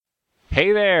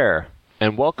Hey there,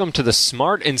 and welcome to the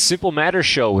Smart and Simple Matters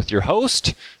Show with your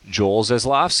host, Joel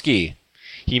Zaslofsky.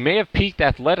 He may have peaked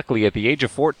athletically at the age of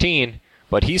 14,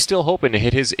 but he's still hoping to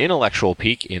hit his intellectual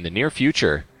peak in the near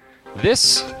future.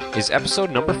 This is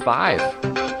episode number 5.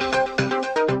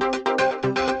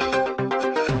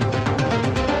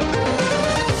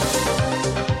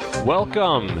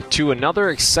 Welcome to another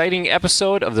exciting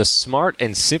episode of the Smart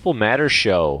and Simple Matters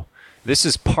Show. This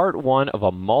is part 1 of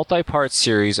a multi-part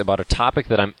series about a topic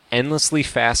that I'm endlessly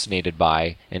fascinated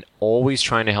by and always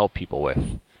trying to help people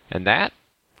with, and that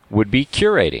would be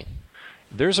curating.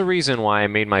 There's a reason why I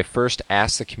made my first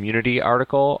Ask the Community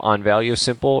article on Value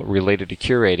Simple related to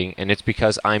curating, and it's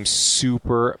because I'm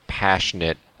super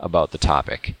passionate about the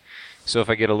topic. So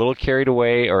if I get a little carried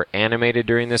away or animated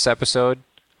during this episode,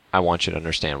 I want you to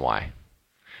understand why.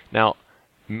 Now,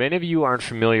 many of you aren't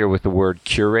familiar with the word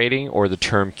curating or the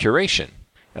term curation,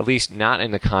 at least not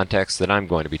in the context that I'm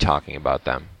going to be talking about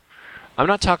them. I'm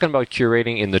not talking about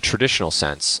curating in the traditional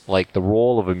sense, like the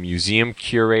role of a museum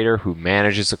curator who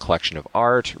manages a collection of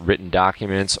art, written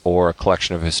documents, or a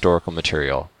collection of historical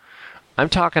material. I'm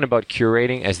talking about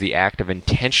curating as the act of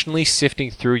intentionally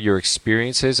sifting through your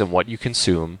experiences and what you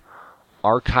consume,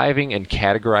 archiving and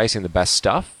categorizing the best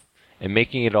stuff, and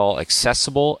making it all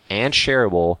accessible and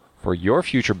shareable for your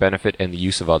future benefit and the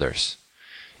use of others.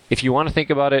 If you want to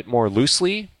think about it more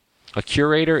loosely, a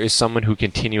curator is someone who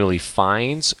continually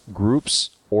finds, groups,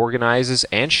 organizes,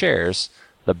 and shares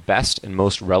the best and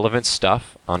most relevant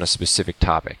stuff on a specific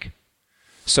topic.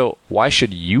 So why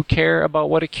should you care about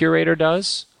what a curator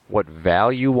does, what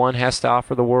value one has to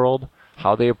offer the world,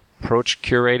 how they approach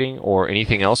curating, or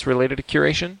anything else related to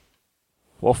curation?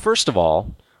 Well, first of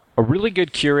all, a really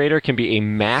good curator can be a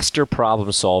master problem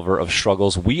solver of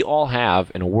struggles we all have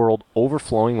in a world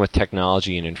overflowing with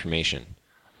technology and information.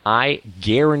 I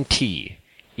guarantee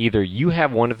either you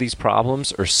have one of these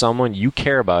problems or someone you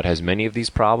care about has many of these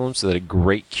problems that a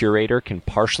great curator can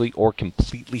partially or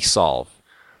completely solve.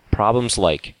 Problems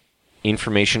like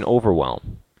information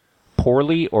overwhelm,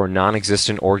 poorly or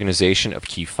non-existent organization of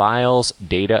key files,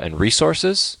 data, and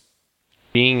resources,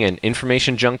 being an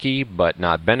information junkie but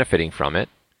not benefiting from it,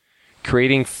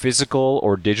 creating physical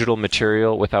or digital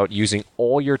material without using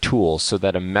all your tools so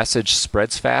that a message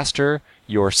spreads faster,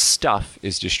 your stuff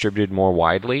is distributed more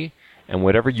widely, and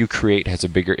whatever you create has a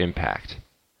bigger impact.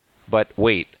 But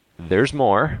wait, there's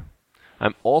more.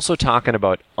 I'm also talking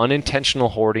about unintentional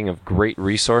hoarding of great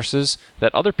resources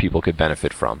that other people could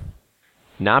benefit from.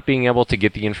 Not being able to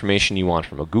get the information you want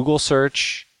from a Google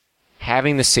search,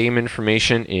 having the same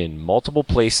information in multiple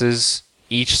places,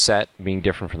 each set being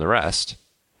different from the rest,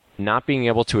 not being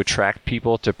able to attract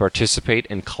people to participate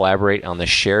and collaborate on the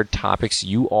shared topics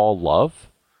you all love,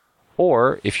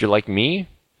 or, if you're like me,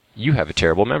 you have a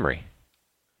terrible memory.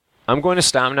 I'm going to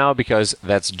stop now because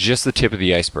that's just the tip of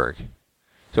the iceberg.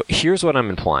 So here's what I'm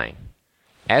implying.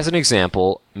 As an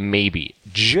example, maybe,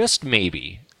 just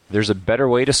maybe, there's a better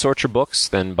way to sort your books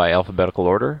than by alphabetical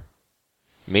order.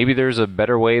 Maybe there's a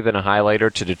better way than a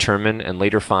highlighter to determine and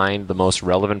later find the most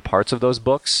relevant parts of those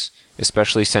books,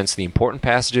 especially since the important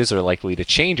passages are likely to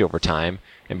change over time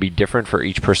and be different for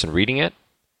each person reading it.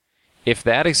 If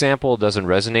that example doesn't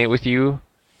resonate with you,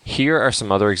 here are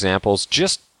some other examples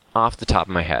just off the top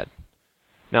of my head.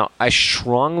 Now, I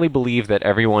strongly believe that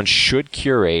everyone should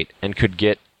curate and could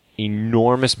get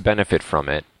enormous benefit from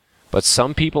it, but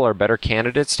some people are better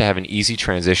candidates to have an easy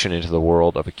transition into the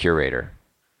world of a curator.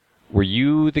 Were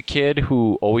you the kid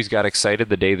who always got excited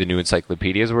the day the new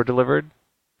encyclopedias were delivered?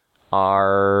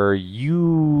 Are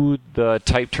you the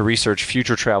type to research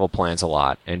future travel plans a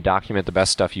lot and document the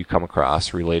best stuff you come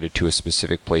across related to a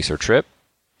specific place or trip?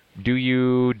 Do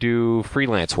you do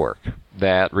freelance work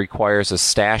that requires a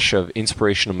stash of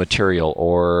inspirational material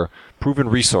or proven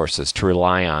resources to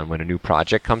rely on when a new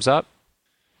project comes up?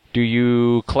 Do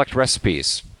you collect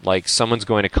recipes, like someone's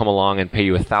going to come along and pay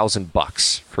you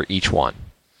 $1,000 for each one?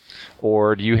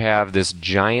 Or do you have this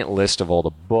giant list of all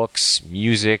the books,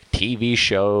 music, TV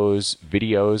shows,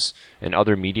 videos, and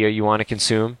other media you want to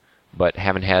consume, but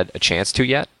haven't had a chance to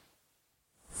yet?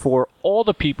 For all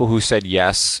the people who said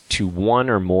yes to one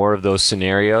or more of those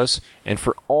scenarios, and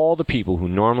for all the people who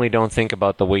normally don't think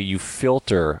about the way you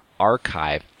filter,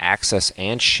 archive, access,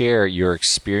 and share your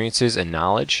experiences and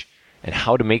knowledge, and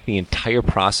how to make the entire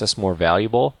process more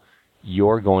valuable,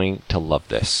 you're going to love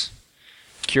this.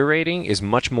 Curating is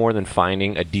much more than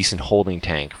finding a decent holding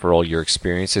tank for all your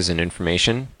experiences and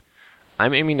information.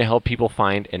 I'm aiming to help people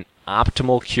find an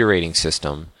optimal curating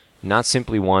system, not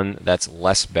simply one that's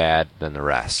less bad than the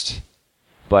rest.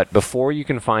 But before you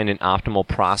can find an optimal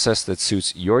process that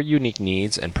suits your unique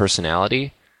needs and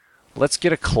personality, let's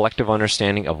get a collective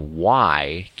understanding of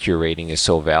why curating is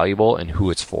so valuable and who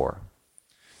it's for.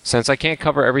 Since I can't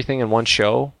cover everything in one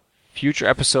show, future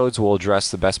episodes will address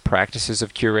the best practices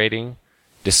of curating,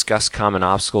 discuss common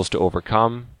obstacles to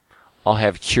overcome. I'll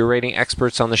have curating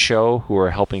experts on the show who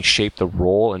are helping shape the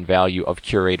role and value of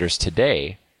curators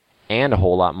today, and a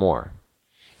whole lot more.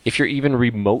 If you're even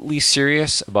remotely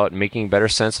serious about making better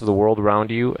sense of the world around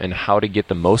you and how to get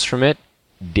the most from it,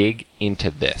 dig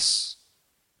into this.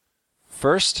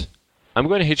 First, I'm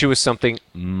going to hit you with something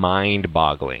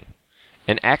mind-boggling.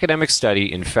 An academic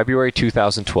study in February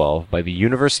 2012 by the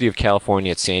University of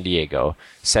California at San Diego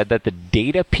said that the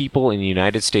data people in the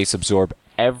United States absorb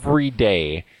every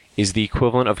day is the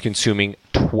equivalent of consuming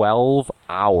 12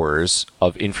 hours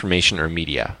of information or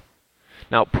media.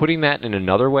 Now, putting that in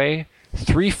another way,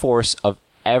 3/4 of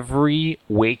every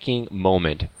waking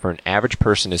moment for an average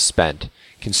person is spent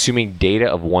consuming data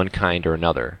of one kind or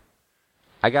another.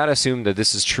 I gotta assume that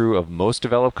this is true of most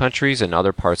developed countries and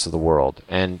other parts of the world.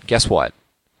 And guess what?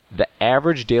 The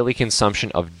average daily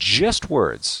consumption of just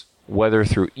words, whether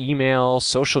through email,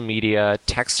 social media,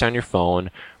 text on your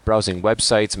phone, browsing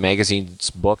websites, magazines,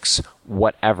 books,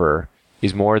 whatever,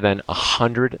 is more than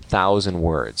 100,000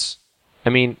 words. I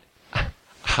mean,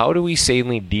 how do we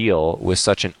sanely deal with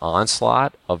such an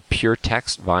onslaught of pure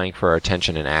text vying for our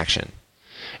attention and action?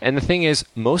 And the thing is,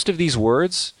 most of these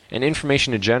words and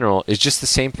information in general is just the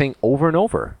same thing over and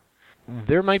over.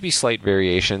 There might be slight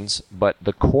variations, but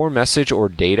the core message or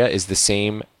data is the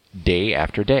same day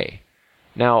after day.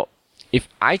 Now, if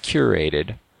I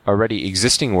curated already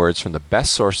existing words from the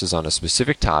best sources on a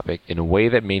specific topic in a way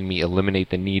that made me eliminate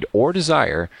the need or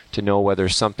desire to know whether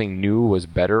something new was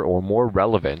better or more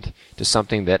relevant to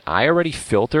something that I already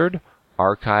filtered,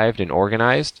 archived, and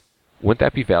organized, wouldn't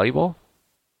that be valuable?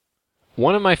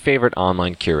 One of my favorite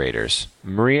online curators,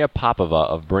 Maria Popova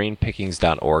of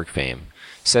brainpickings.org fame,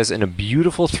 says in a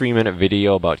beautiful 3-minute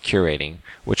video about curating,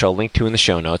 which I'll link to in the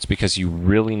show notes because you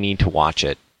really need to watch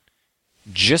it,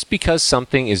 just because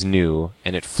something is new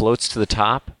and it floats to the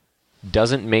top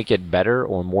doesn't make it better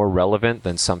or more relevant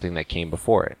than something that came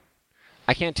before it.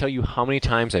 I can't tell you how many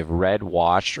times I've read,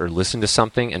 watched, or listened to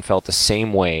something and felt the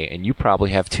same way, and you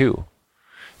probably have too.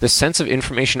 The sense of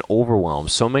information overwhelm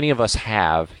so many of us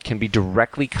have can be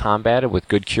directly combated with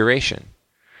good curation.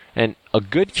 And a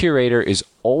good curator is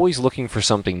always looking for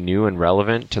something new and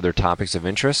relevant to their topics of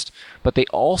interest, but they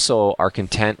also are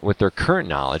content with their current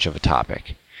knowledge of a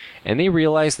topic. And they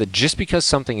realize that just because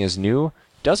something is new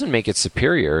doesn't make it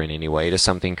superior in any way to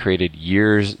something created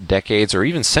years, decades, or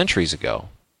even centuries ago.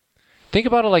 Think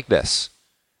about it like this.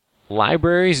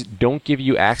 Libraries don't give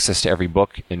you access to every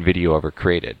book and video ever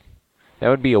created. That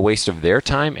would be a waste of their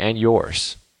time and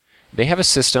yours. They have a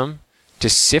system to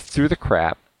sift through the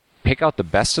crap, pick out the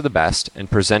best of the best,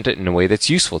 and present it in a way that's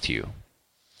useful to you.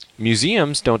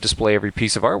 Museums don't display every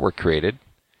piece of artwork created.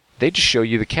 They just show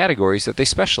you the categories that they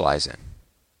specialize in.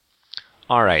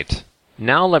 Alright,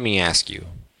 now let me ask you.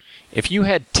 If you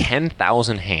had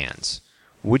 10,000 hands,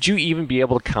 would you even be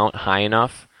able to count high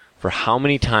enough for how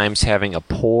many times having a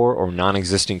poor or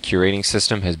non-existent curating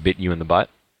system has bit you in the butt?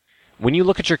 When you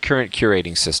look at your current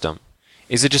curating system,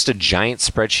 is it just a giant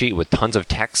spreadsheet with tons of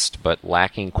text but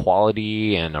lacking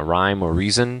quality and a rhyme or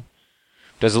reason?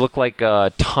 Does it look like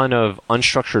a ton of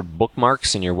unstructured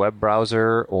bookmarks in your web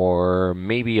browser, or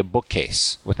maybe a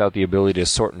bookcase without the ability to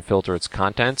sort and filter its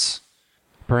contents?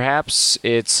 Perhaps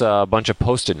it's a bunch of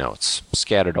post-it notes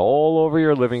scattered all over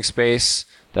your living space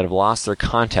that have lost their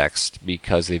context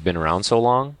because they've been around so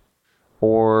long?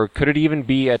 Or could it even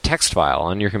be a text file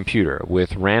on your computer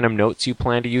with random notes you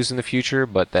plan to use in the future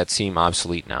but that seem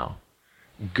obsolete now?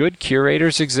 Good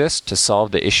curators exist to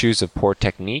solve the issues of poor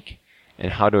technique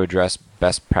and how to address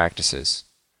best practices.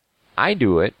 I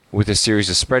do it with a series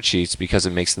of spreadsheets because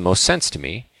it makes the most sense to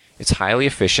me. It's highly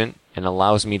efficient and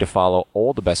allows me to follow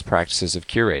all the best practices of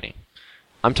curating.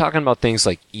 I'm talking about things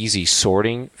like easy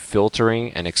sorting,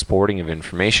 filtering, and exporting of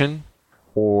information,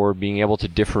 or being able to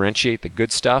differentiate the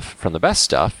good stuff from the best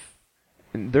stuff.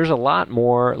 There's a lot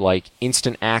more like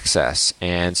instant access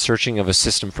and searching of a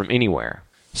system from anywhere,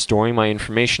 storing my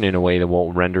information in a way that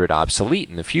won't render it obsolete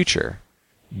in the future,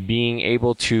 being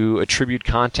able to attribute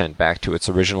content back to its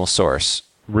original source,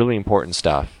 really important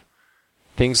stuff.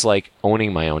 Things like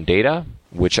owning my own data,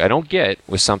 which I don't get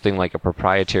with something like a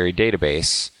proprietary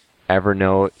database,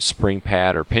 Evernote,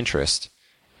 SpringPad, or Pinterest,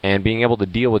 and being able to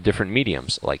deal with different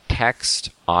mediums like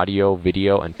text, audio,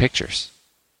 video, and pictures.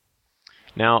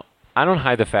 Now, I don't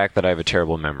hide the fact that I have a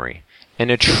terrible memory, an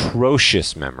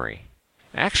atrocious memory.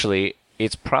 Actually,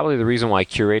 it's probably the reason why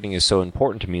curating is so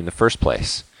important to me in the first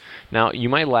place. Now, you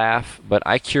might laugh, but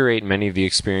I curate many of the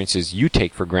experiences you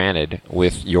take for granted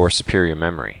with your superior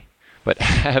memory. But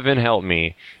heaven help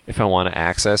me if I want to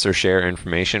access or share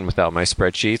information without my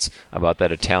spreadsheets about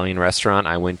that Italian restaurant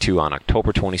I went to on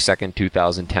October 22nd,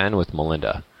 2010 with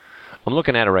Melinda. I'm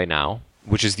looking at it right now,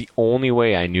 which is the only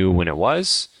way I knew when it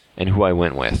was and who I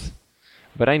went with.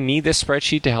 But I need this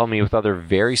spreadsheet to help me with other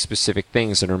very specific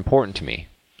things that are important to me.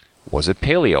 Was it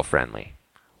paleo friendly?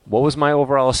 What was my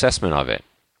overall assessment of it?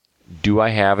 Do I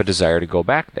have a desire to go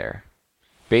back there?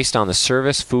 Based on the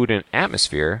service, food, and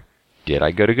atmosphere, did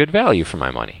I get a good value for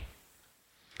my money?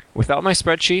 Without my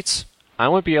spreadsheets, I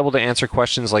wouldn't be able to answer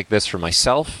questions like this for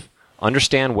myself,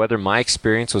 understand whether my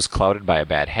experience was clouded by a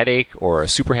bad headache or a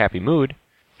super happy mood,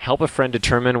 help a friend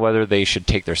determine whether they should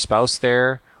take their spouse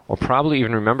there, or probably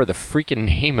even remember the freaking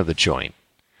name of the joint.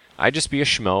 I'd just be a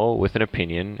schmo with an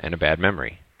opinion and a bad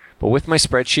memory. But with my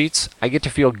spreadsheets, I get to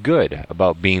feel good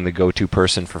about being the go-to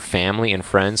person for family and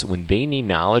friends when they need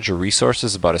knowledge or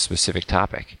resources about a specific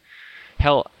topic.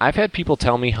 Hell, I've had people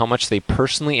tell me how much they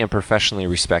personally and professionally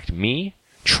respect me,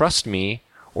 trust me,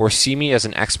 or see me as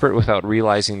an expert without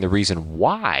realizing the reason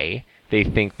why they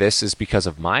think this is because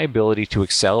of my ability to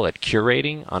excel at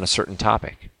curating on a certain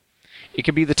topic. It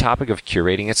could be the topic of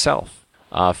curating itself,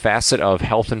 a facet of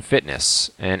health and fitness,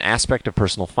 an aspect of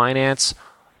personal finance,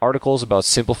 articles about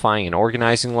simplifying and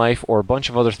organizing life, or a bunch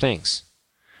of other things.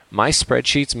 My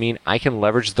spreadsheets mean I can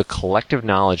leverage the collective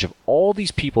knowledge of all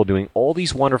these people doing all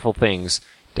these wonderful things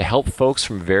to help folks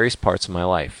from various parts of my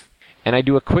life. And I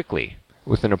do it quickly,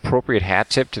 with an appropriate hat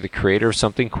tip to the creator of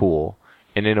something cool,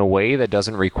 and in a way that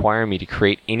doesn't require me to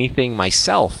create anything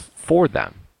myself for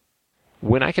them.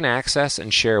 When I can access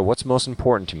and share what's most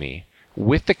important to me,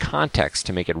 with the context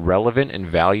to make it relevant and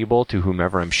valuable to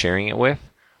whomever I'm sharing it with,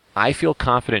 I feel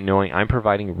confident knowing I'm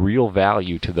providing real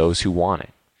value to those who want it.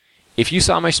 If you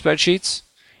saw my spreadsheets,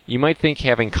 you might think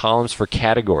having columns for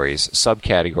categories,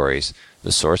 subcategories,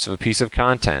 the source of a piece of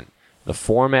content, the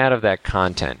format of that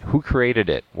content, who created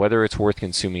it, whether it's worth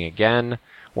consuming again,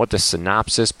 what the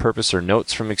synopsis, purpose, or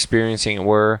notes from experiencing it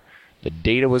were, the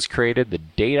date it was created, the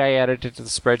date I added it to the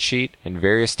spreadsheet, and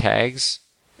various tags,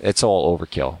 it's all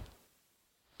overkill.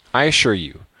 I assure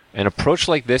you, an approach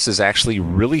like this is actually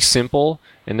really simple,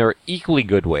 and there are equally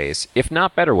good ways, if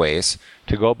not better ways,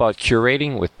 to go about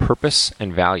curating with purpose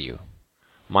and value.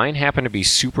 Mine happen to be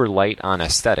super light on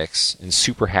aesthetics and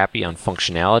super happy on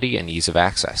functionality and ease of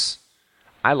access.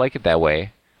 I like it that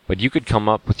way, but you could come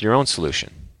up with your own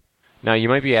solution. Now you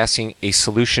might be asking, a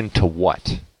solution to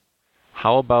what?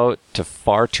 How about to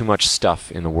far too much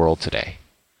stuff in the world today?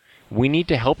 We need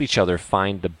to help each other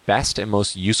find the best and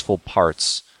most useful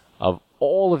parts of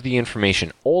all of the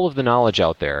information, all of the knowledge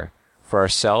out there for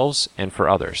ourselves and for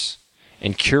others.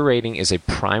 And curating is a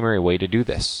primary way to do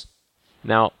this.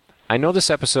 Now, I know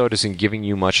this episode isn't giving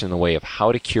you much in the way of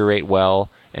how to curate well,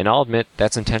 and I'll admit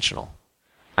that's intentional.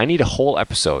 I need a whole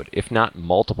episode, if not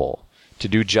multiple, to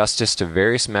do justice to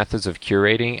various methods of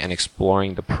curating and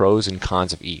exploring the pros and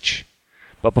cons of each.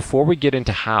 But before we get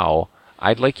into how,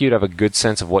 I'd like you to have a good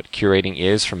sense of what curating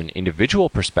is from an individual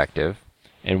perspective,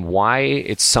 and why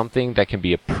it's something that can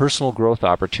be a personal growth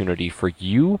opportunity for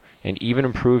you and even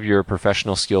improve your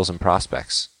professional skills and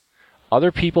prospects.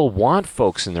 Other people want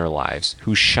folks in their lives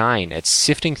who shine at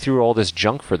sifting through all this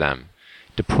junk for them,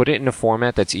 to put it in a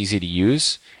format that's easy to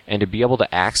use, and to be able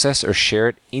to access or share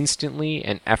it instantly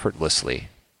and effortlessly.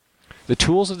 The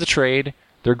tools of the trade,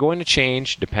 they're going to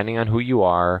change depending on who you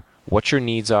are, what your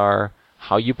needs are,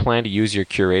 how you plan to use your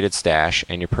curated stash,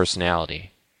 and your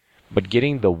personality. But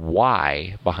getting the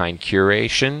why behind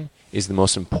curation is the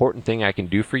most important thing I can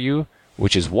do for you,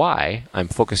 which is why I'm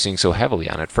focusing so heavily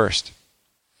on it first.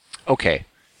 Okay,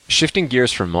 shifting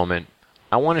gears for a moment,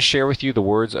 I want to share with you the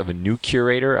words of a new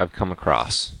curator I've come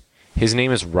across. His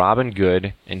name is Robin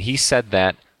Good, and he said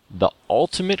that the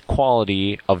ultimate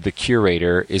quality of the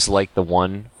curator is like the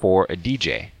one for a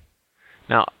DJ.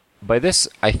 Now, by this,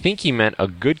 I think he meant a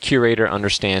good curator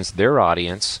understands their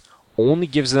audience, only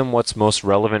gives them what's most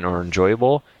relevant or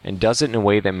enjoyable, and does it in a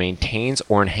way that maintains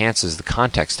or enhances the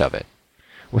context of it.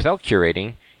 Without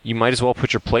curating, you might as well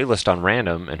put your playlist on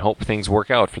random and hope things work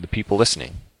out for the people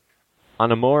listening.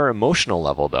 On a more emotional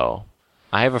level, though,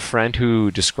 I have a friend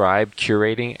who described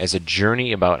curating as a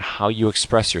journey about how you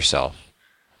express yourself.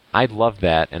 I loved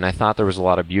that, and I thought there was a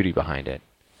lot of beauty behind it.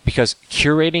 Because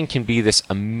curating can be this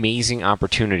amazing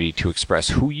opportunity to express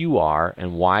who you are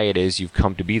and why it is you've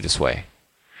come to be this way.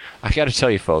 I gotta tell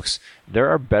you folks, there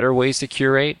are better ways to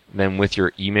curate than with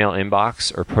your email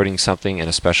inbox or putting something in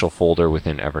a special folder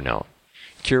within Evernote.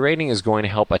 Curating is going to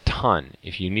help a ton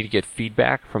if you need to get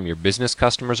feedback from your business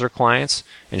customers or clients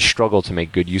and struggle to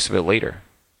make good use of it later.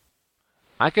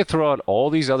 I could throw out all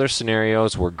these other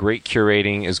scenarios where great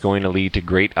curating is going to lead to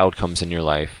great outcomes in your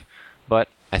life, but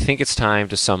I think it's time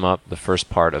to sum up the first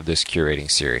part of this curating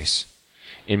series.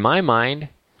 In my mind,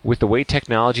 with the way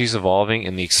technology is evolving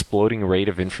and the exploding rate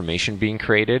of information being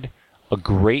created, a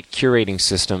great curating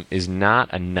system is not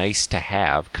a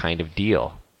nice-to-have kind of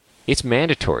deal. It's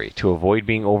mandatory to avoid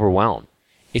being overwhelmed.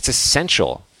 It's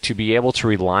essential to be able to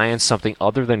rely on something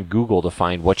other than Google to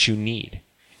find what you need.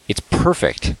 It's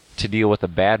perfect to deal with a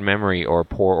bad memory or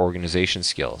poor organization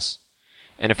skills.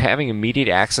 And if having immediate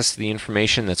access to the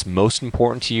information that's most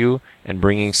important to you and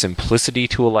bringing simplicity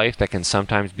to a life that can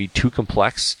sometimes be too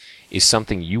complex is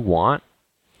something you want,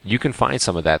 you can find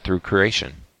some of that through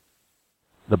curation.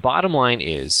 The bottom line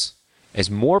is,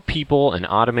 as more people and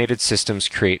automated systems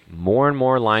create more and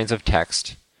more lines of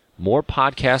text, more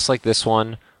podcasts like this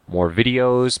one, more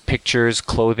videos, pictures,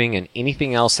 clothing, and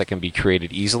anything else that can be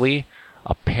created easily,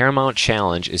 a paramount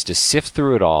challenge is to sift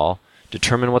through it all,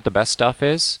 determine what the best stuff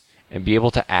is, and be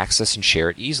able to access and share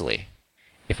it easily.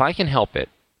 If I can help it,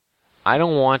 I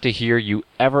don't want to hear you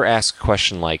ever ask a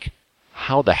question like,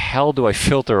 how the hell do I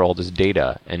filter all this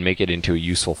data and make it into a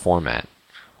useful format?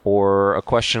 Or a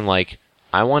question like,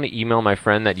 I want to email my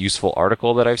friend that useful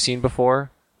article that I've seen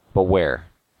before, but where?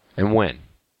 And when?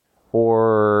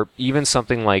 Or even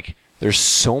something like, there's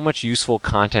so much useful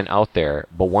content out there,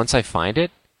 but once I find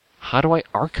it, how do I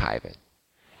archive it?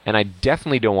 And I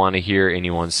definitely don't want to hear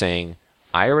anyone saying,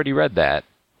 I already read that,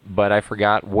 but I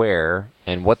forgot where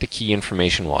and what the key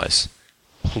information was.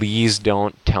 Please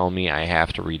don't tell me I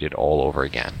have to read it all over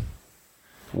again.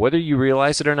 Whether you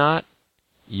realize it or not,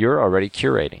 you're already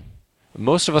curating.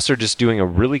 Most of us are just doing a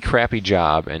really crappy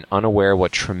job and unaware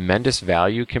what tremendous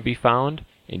value can be found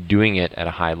in doing it at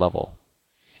a high level.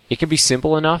 It can be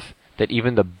simple enough that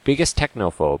even the biggest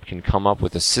technophobe can come up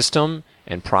with a system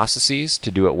and processes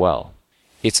to do it well.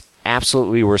 It's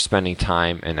absolutely worth spending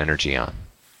time and energy on.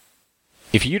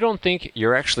 If you don't think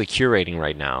you're actually curating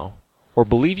right now, or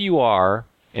believe you are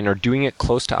and are doing it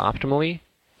close to optimally,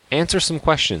 answer some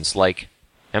questions like,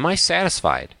 am I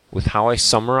satisfied with how I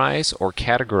summarize or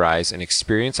categorize an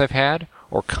experience I've had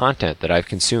or content that I've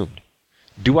consumed?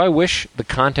 Do I wish the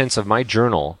contents of my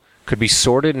journal could be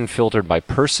sorted and filtered by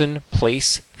person,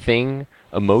 place, thing,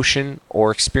 emotion,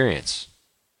 or experience?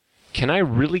 Can I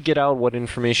really get out what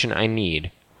information I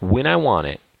need when I want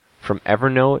it from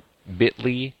Evernote,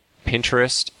 Bitly,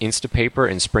 Pinterest, Instapaper,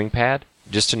 and SpringPad,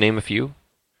 just to name a few?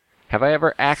 Have I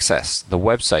ever accessed the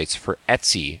websites for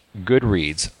Etsy,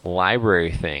 Goodreads,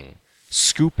 Library Thing,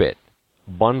 Scoop It,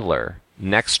 Bundler,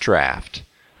 NextDraft,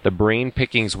 the Brain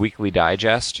Pickings Weekly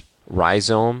Digest,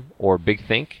 Rhizome, or Big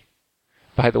Think?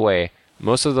 By the way,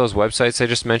 most of those websites I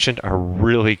just mentioned are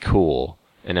really cool,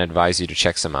 and I advise you to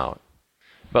check some out.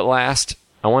 But last,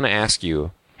 I want to ask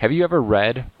you, have you ever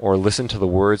read or listened to the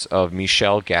words of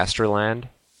Michel Gasterland,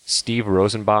 Steve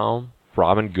Rosenbaum,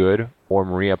 Robin Good, or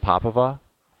Maria Popova?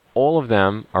 All of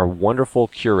them are wonderful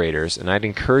curators, and I'd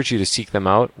encourage you to seek them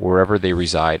out wherever they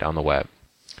reside on the web.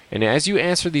 And as you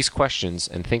answer these questions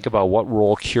and think about what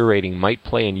role curating might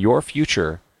play in your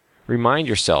future, remind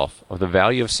yourself of the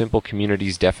Value of Simple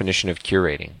Community's definition of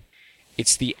curating.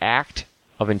 It's the act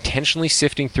of intentionally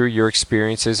sifting through your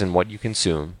experiences and what you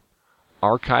consume,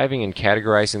 archiving and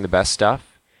categorizing the best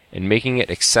stuff, and making it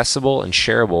accessible and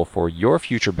shareable for your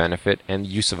future benefit and the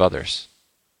use of others.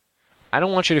 I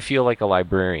don't want you to feel like a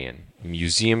librarian, a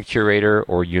museum curator,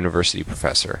 or university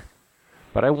professor,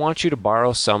 but I want you to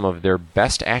borrow some of their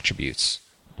best attributes,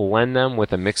 blend them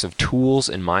with a mix of tools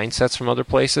and mindsets from other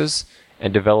places,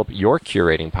 and develop your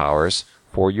curating powers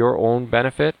for your own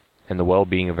benefit and the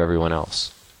well-being of everyone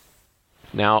else.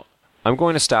 Now, I'm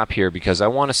going to stop here because I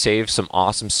want to save some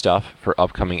awesome stuff for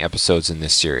upcoming episodes in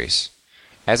this series.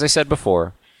 As I said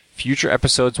before, future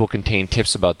episodes will contain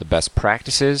tips about the best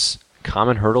practices,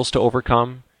 common hurdles to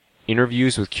overcome,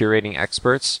 interviews with curating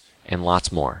experts, and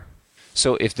lots more.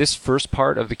 So if this first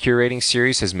part of the curating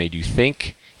series has made you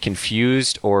think,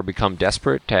 confused, or become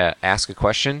desperate to ask a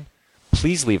question,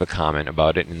 please leave a comment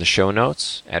about it in the show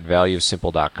notes at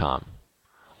valueofsimple.com.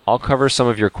 I'll cover some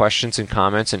of your questions and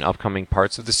comments in upcoming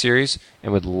parts of the series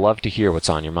and would love to hear what's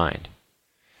on your mind.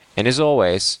 And as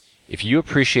always, if you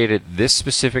appreciated this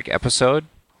specific episode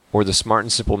or the Smart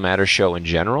and Simple Matters show in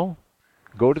general,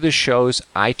 go to the show's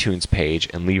iTunes page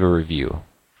and leave a review.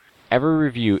 Every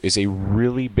review is a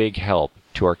really big help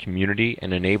to our community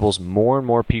and enables more and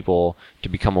more people to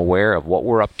become aware of what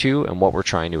we're up to and what we're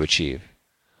trying to achieve.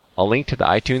 A link to the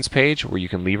iTunes page where you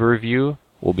can leave a review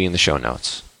will be in the show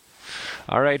notes.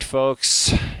 All right,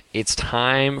 folks, it's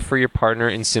time for your partner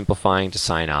in simplifying to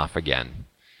sign off again.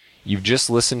 You've just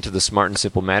listened to the Smart and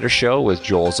Simple Matters show with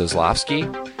Joel Zaslofsky,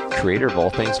 creator of all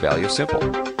things Value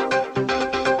Simple.